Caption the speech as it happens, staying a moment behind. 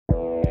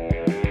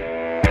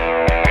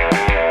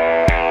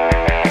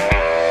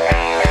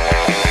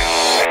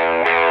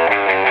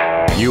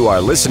You are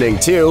listening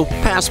to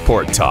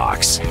Passport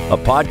Talks, a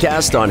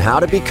podcast on how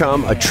to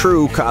become a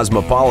true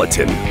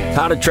cosmopolitan,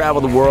 how to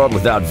travel the world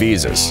without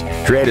visas,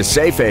 create a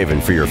safe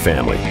haven for your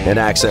family, and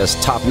access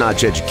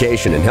top-notch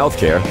education and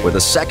healthcare with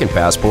a second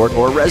passport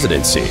or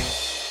residency.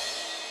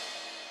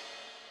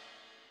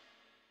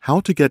 How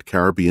to get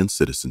Caribbean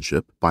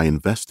citizenship by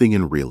investing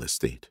in real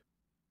estate.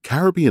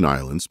 Caribbean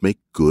islands make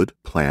good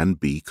Plan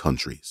B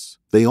countries.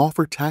 They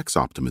offer tax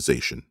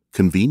optimization,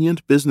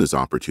 convenient business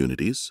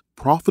opportunities,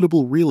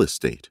 profitable real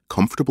estate,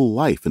 comfortable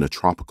life in a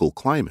tropical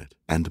climate,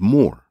 and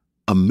more.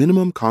 A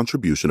minimum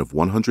contribution of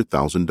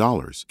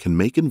 $100,000 can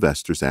make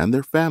investors and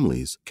their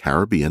families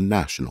Caribbean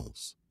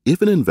nationals.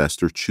 If an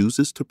investor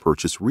chooses to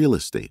purchase real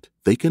estate,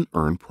 they can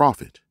earn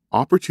profit.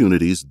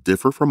 Opportunities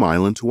differ from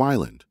island to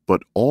island,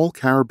 but all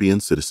Caribbean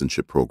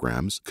citizenship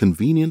programs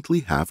conveniently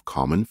have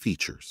common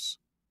features.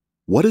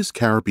 What is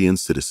Caribbean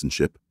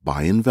citizenship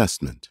by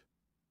investment?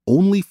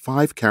 Only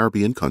 5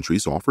 Caribbean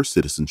countries offer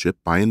citizenship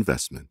by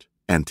investment: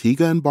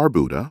 Antigua and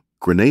Barbuda,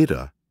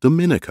 Grenada,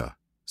 Dominica,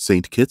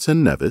 St. Kitts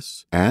and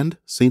Nevis, and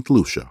St.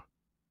 Lucia.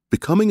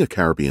 Becoming a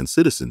Caribbean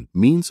citizen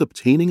means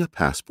obtaining a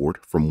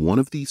passport from one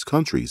of these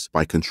countries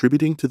by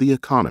contributing to the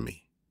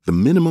economy. The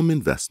minimum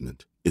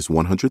investment is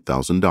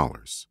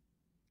 $100,000.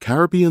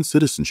 Caribbean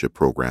citizenship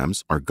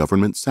programs are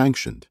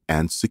government-sanctioned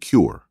and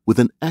secure, with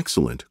an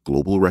excellent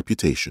global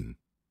reputation.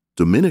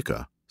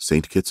 Dominica,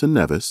 St. Kitts and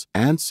Nevis,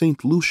 and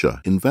St.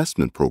 Lucia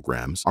investment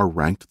programs are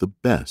ranked the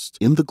best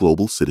in the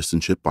Global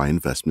Citizenship by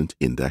Investment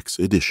Index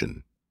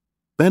edition.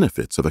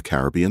 Benefits of a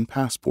Caribbean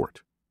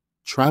passport.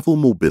 Travel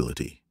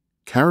mobility.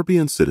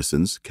 Caribbean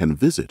citizens can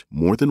visit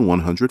more than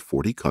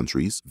 140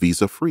 countries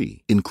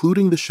visa-free,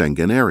 including the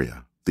Schengen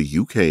area, the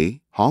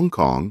UK, Hong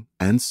Kong,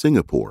 and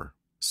Singapore.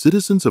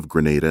 Citizens of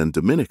Grenada and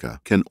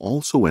Dominica can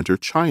also enter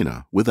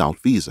China without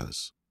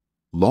visas.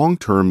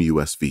 Long-term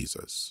U.S.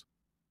 visas.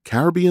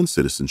 Caribbean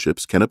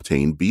citizenships can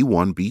obtain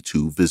B1,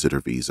 B2 visitor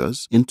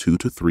visas in 2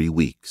 to 3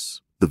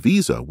 weeks. The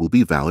visa will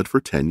be valid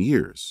for 10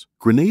 years.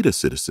 Grenada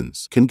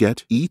citizens can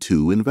get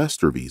E2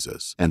 investor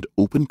visas and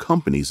open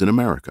companies in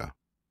America.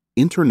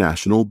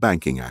 International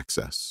banking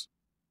access.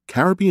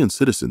 Caribbean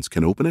citizens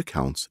can open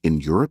accounts in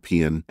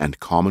European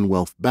and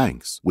Commonwealth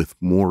banks with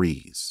more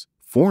ease.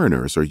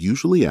 Foreigners are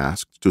usually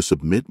asked to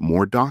submit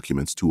more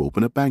documents to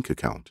open a bank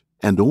account,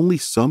 and only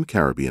some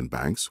Caribbean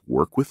banks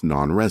work with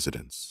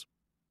non-residents.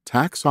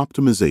 Tax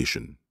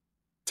optimization.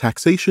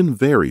 Taxation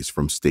varies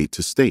from state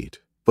to state,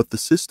 but the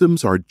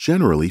systems are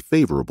generally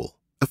favorable.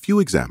 A few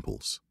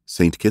examples: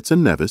 St. Kitts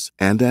and Nevis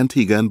and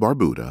Antigua and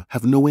Barbuda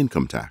have no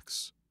income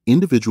tax.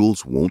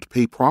 Individuals won't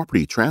pay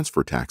property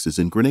transfer taxes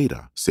in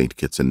Grenada, St.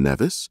 Kitts and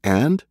Nevis,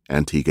 and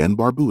Antigua and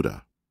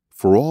Barbuda.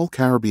 For all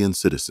Caribbean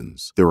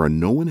citizens, there are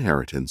no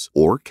inheritance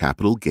or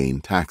capital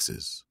gain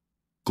taxes.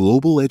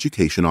 Global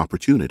education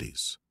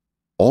opportunities.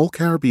 All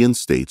Caribbean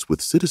states with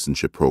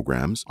citizenship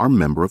programs are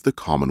members of the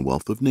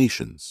Commonwealth of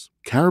Nations.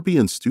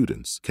 Caribbean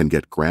students can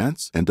get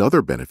grants and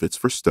other benefits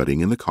for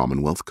studying in the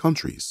Commonwealth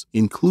countries,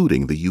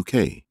 including the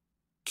UK.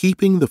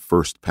 Keeping the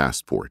first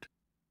passport.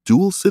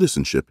 Dual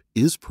citizenship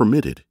is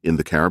permitted in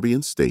the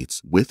Caribbean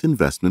states with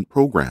investment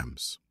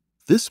programs.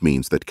 This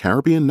means that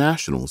Caribbean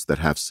nationals that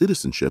have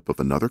citizenship of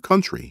another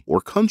country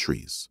or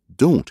countries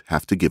don't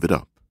have to give it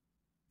up.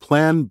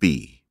 Plan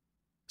B.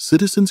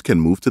 Citizens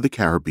can move to the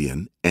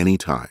Caribbean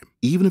anytime,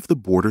 even if the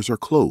borders are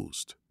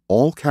closed.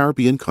 All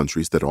Caribbean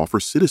countries that offer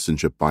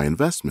citizenship by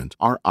investment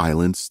are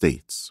island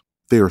states.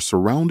 They are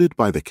surrounded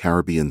by the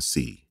Caribbean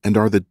Sea and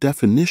are the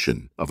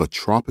definition of a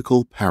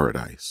tropical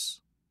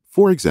paradise.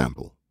 For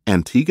example,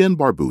 Antigua and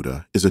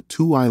Barbuda is a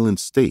 2-island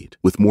state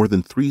with more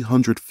than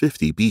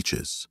 350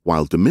 beaches,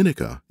 while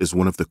Dominica is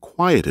one of the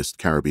quietest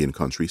Caribbean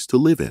countries to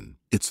live in.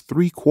 It's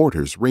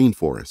 3/4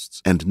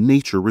 rainforests and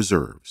nature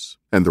reserves,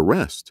 and the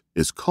rest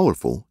is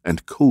colorful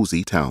and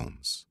cozy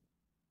towns.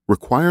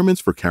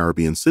 Requirements for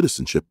Caribbean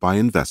citizenship by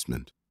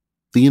investment.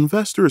 The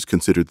investor is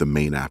considered the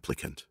main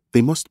applicant.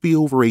 They must be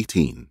over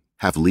 18,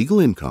 have legal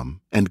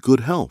income, and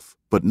good health,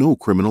 but no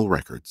criminal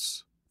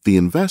records. The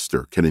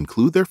investor can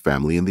include their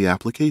family in the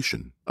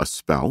application: a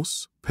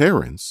spouse,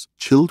 parents,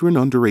 children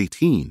under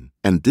 18,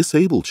 and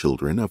disabled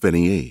children of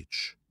any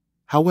age.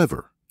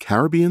 However,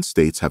 Caribbean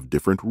states have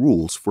different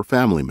rules for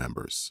family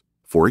members.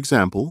 For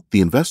example, the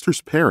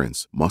investor's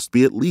parents must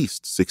be at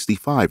least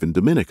 65 in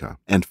Dominica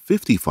and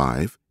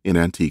 55 in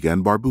Antigua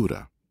and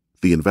Barbuda.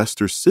 The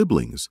investor's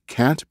siblings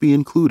can't be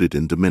included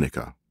in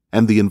Dominica,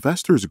 and the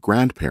investor's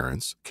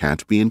grandparents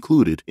can't be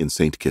included in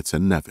St. Kitts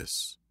and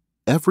Nevis.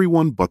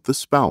 Everyone but the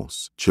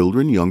spouse,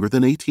 children younger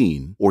than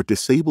 18, or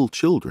disabled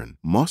children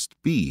must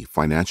be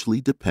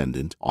financially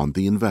dependent on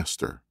the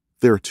investor.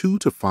 There are 2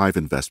 to 5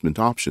 investment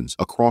options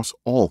across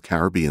all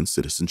Caribbean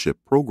citizenship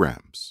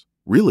programs.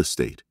 Real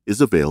estate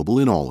is available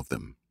in all of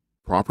them.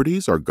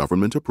 Properties are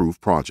government-approved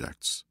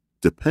projects.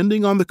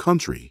 Depending on the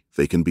country,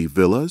 they can be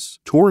villas,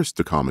 tourist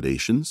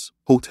accommodations,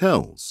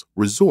 hotels,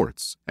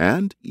 resorts,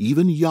 and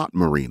even yacht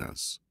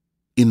marinas.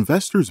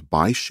 Investors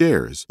buy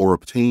shares or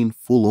obtain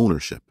full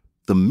ownership.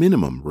 The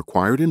minimum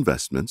required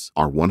investments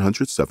are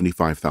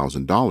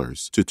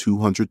 $175,000 to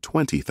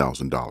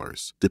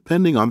 $220,000,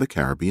 depending on the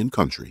Caribbean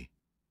country.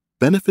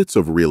 Benefits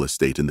of real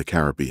estate in the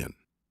Caribbean.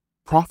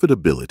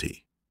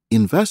 Profitability.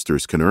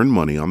 Investors can earn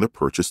money on the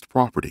purchased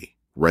property.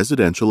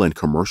 Residential and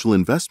commercial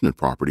investment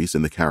properties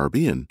in the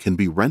Caribbean can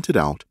be rented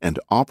out and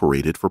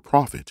operated for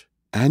profit.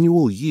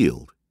 Annual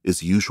yield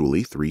is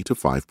usually 3 to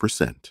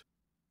 5%.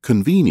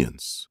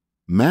 Convenience.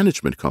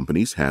 Management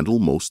companies handle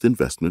most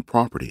investment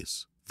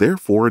properties.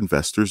 Therefore,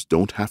 investors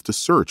don't have to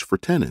search for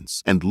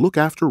tenants and look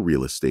after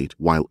real estate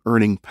while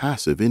earning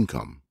passive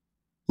income.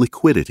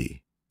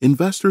 Liquidity.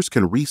 Investors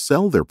can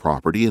resell their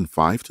property in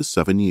 5 to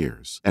 7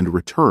 years and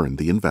return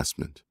the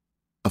investment.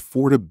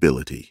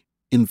 Affordability.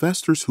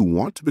 Investors who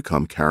want to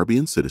become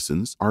Caribbean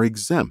citizens are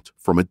exempt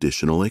from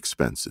additional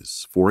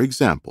expenses. For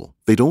example,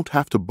 they don't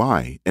have to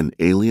buy an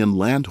alien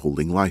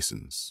landholding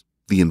license.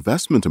 The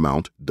investment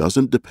amount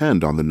doesn't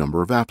depend on the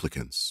number of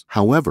applicants.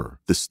 However,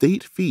 the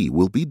state fee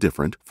will be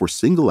different for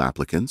single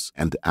applicants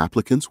and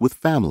applicants with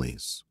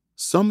families.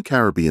 Some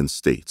Caribbean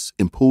states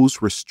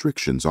impose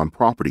restrictions on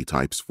property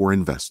types for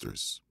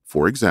investors.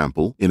 For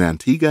example, in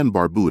Antigua and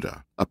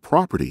Barbuda, a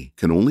property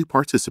can only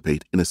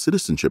participate in a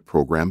citizenship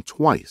program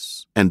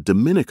twice, and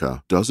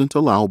Dominica doesn't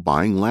allow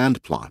buying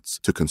land plots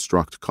to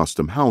construct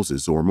custom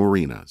houses or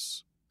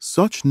marinas.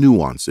 Such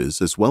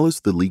nuances, as well as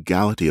the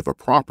legality of a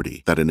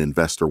property that an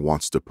investor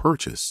wants to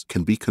purchase,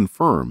 can be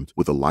confirmed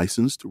with a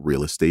licensed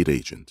real estate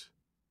agent.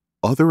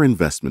 Other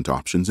investment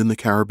options in the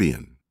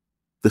Caribbean.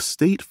 The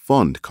state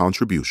fund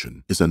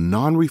contribution is a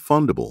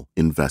non-refundable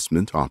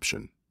investment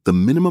option. The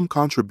minimum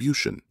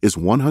contribution is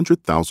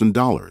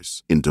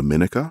 $100,000 in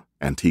Dominica,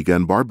 Antigua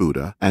and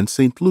Barbuda, and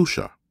St.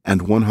 Lucia,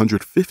 and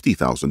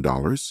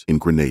 $150,000 in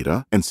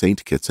Grenada and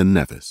St. Kitts and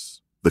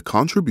Nevis. The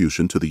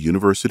contribution to the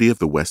University of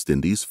the West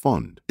Indies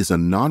Fund is a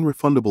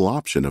non-refundable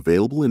option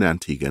available in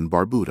Antigua and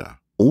Barbuda.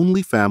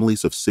 Only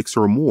families of 6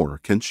 or more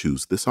can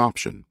choose this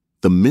option.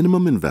 The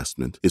minimum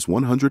investment is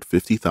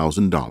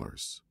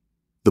 $150,000.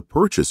 The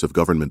purchase of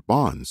government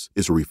bonds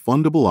is a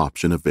refundable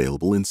option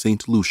available in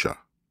St. Lucia.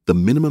 The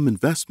minimum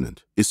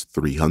investment is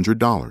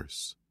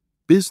 $300.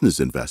 Business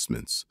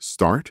investments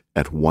start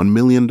at $1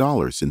 million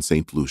in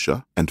St.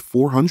 Lucia and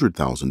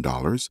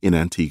 $400,000 in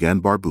Antigua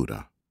and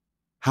Barbuda.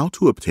 How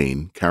to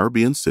obtain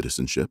Caribbean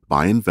citizenship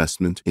by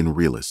investment in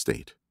real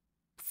estate.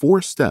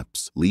 4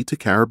 steps lead to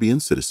Caribbean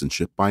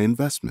citizenship by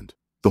investment.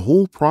 The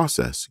whole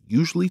process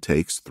usually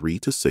takes 3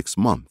 to 6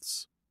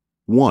 months.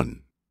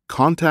 1.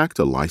 Contact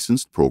a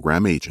licensed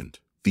program agent.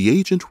 The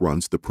agent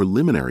runs the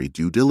preliminary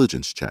due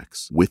diligence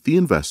checks with the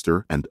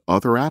investor and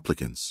other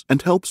applicants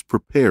and helps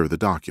prepare the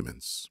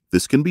documents.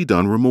 This can be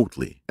done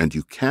remotely, and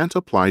you can't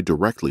apply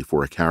directly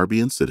for a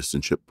Caribbean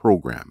citizenship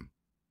program.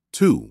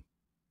 2.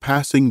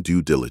 Passing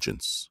due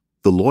diligence.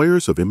 The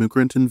lawyers of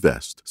Immigrant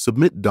Invest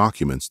submit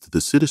documents to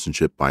the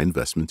Citizenship by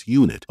Investment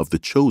unit of the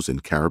chosen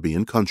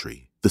Caribbean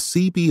country. The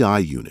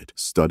CBI unit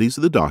studies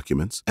the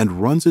documents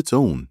and runs its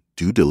own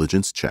due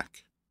diligence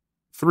check.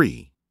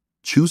 3.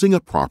 Choosing a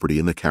property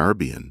in the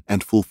Caribbean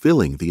and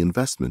fulfilling the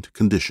investment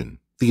condition.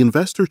 The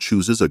investor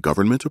chooses a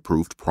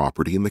government-approved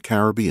property in the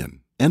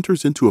Caribbean,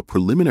 enters into a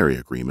preliminary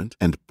agreement,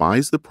 and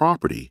buys the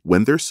property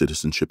when their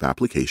citizenship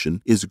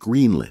application is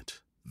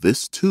greenlit.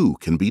 This too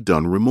can be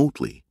done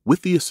remotely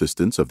with the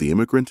assistance of the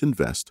Immigrant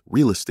Invest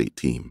real estate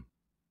team.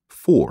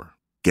 4.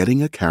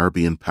 Getting a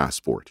Caribbean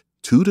passport.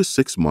 2 to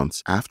 6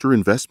 months after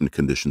investment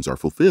conditions are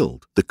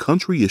fulfilled, the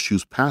country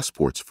issues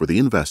passports for the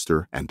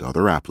investor and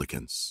other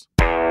applicants.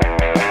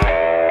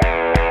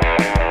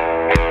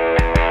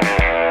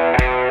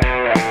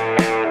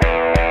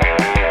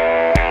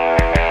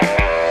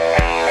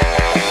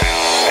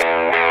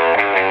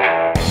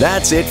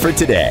 That's it for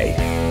today.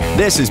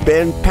 This has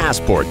been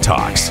Passport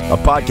Talks, a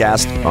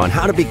podcast on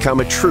how to become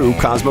a true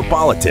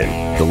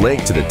cosmopolitan. The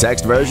link to the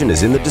text version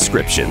is in the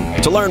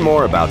description. To learn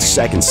more about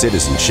second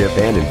citizenship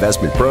and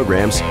investment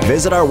programs,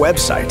 visit our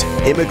website,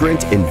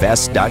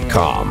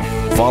 immigrantinvest.com.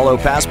 Follow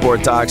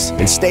Passport Talks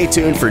and stay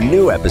tuned for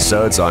new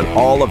episodes on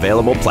all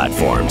available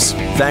platforms.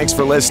 Thanks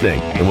for listening,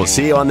 and we'll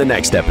see you on the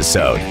next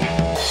episode.